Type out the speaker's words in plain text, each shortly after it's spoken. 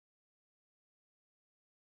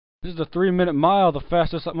This is the 3-minute mile, the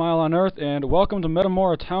fastest mile on earth, and welcome to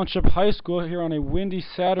Metamora Township High School here on a windy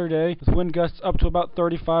Saturday with wind gusts up to about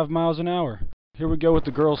 35 miles an hour. Here we go with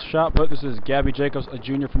the girls' shot put. This is Gabby Jacobs, a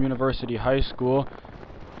junior from University High School,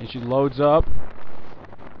 and she loads up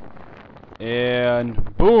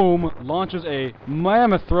and boom, launches a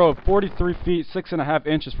mammoth throw of 43 feet 6.5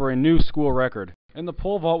 inches for a new school record. In the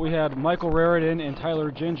pole vault, we had Michael Raridan and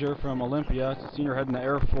Tyler Ginger from Olympia, senior head in the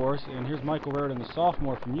Air Force, and here's Michael Raridan, the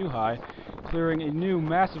sophomore from U-High, clearing a new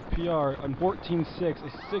massive PR on 14.6, a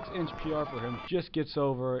 6-inch PR for him. Just gets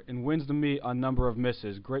over and wins the meet on number of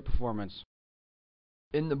misses. Great performance.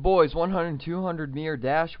 In the boys 100 and 200 meter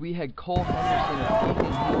dash, we had Cole Henderson of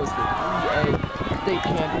Beacon, who was the 3A state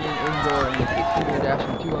champion indoor in the 60 meter dash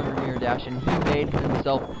and 200 meter dash, and he made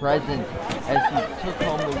himself present as he took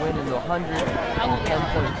home the win in the 100 in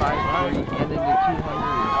 10.53 and in the 200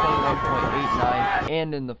 in 21.89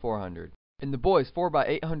 and in the 400. In the boys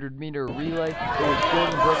 4x800 meter relay, it was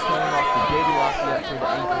Jordan Brooks coming off the JD Lafayette for the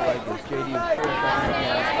ankle leg, as JD was 4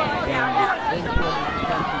 seconds down, and in 200 he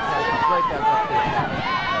passes right back up to the top.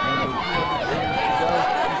 And with 200 meters to go,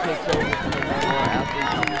 he takes over from the Metamora athlete,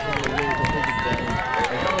 using the win to his advantage,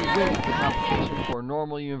 as he wins the competition for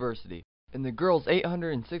Normal University. In the girls'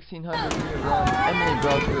 800 and 1600 meter run, Emily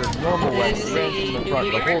Browser of Normal West ran from the front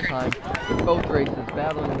the whole time, with both races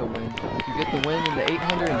battling the win, to get the win in the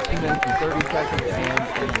 800 in 2 minutes and 30 seconds and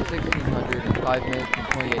in the 1600 in 5 minutes and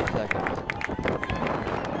 28 seconds.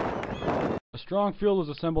 A strong field was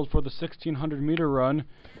assembled for the 1600 meter run,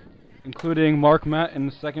 including Mark Matt in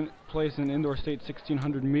the second place in indoor state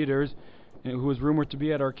 1600 meters, who was rumored to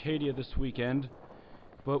be at Arcadia this weekend.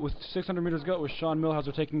 But with 600 meters to go, it was Sean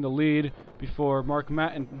Milhauser taking the lead before Mark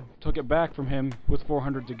Matten took it back from him with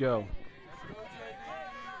 400 to go.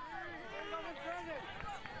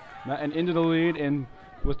 Matten into the lead, and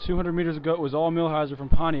with 200 meters to go, it was all Milhauser from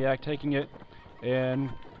Pontiac taking it.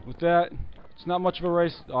 And with that, it's not much of a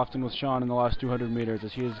race often with Sean in the last 200 meters,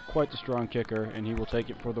 as he is quite the strong kicker, and he will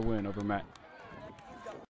take it for the win over Matt.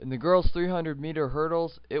 In the girls' 300 meter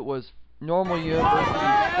hurdles, it was Normal University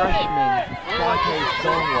freshman Shantae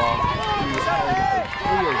Stonewall who had a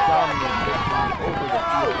clear dominant victory over the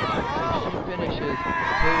field, as she finishes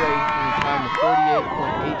her race in a time of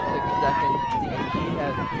 48.86 seconds, and she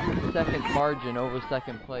has a second margin over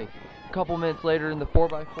second place. A couple minutes later in the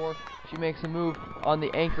 4x4, she makes a move on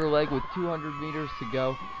the anchor leg with 200 meters to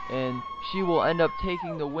go, and she will end up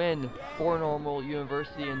taking the win for Normal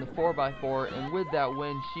University in the 4x4, and with that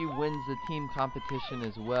win, she wins the team competition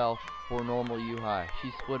as well for Normal U-High.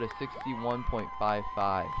 She split a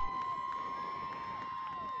 61.55.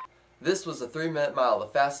 This was the 3-minute mile, the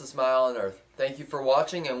fastest mile on earth. Thank you for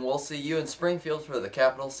watching, and we'll see you in Springfield for the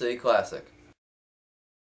Capital City Classic.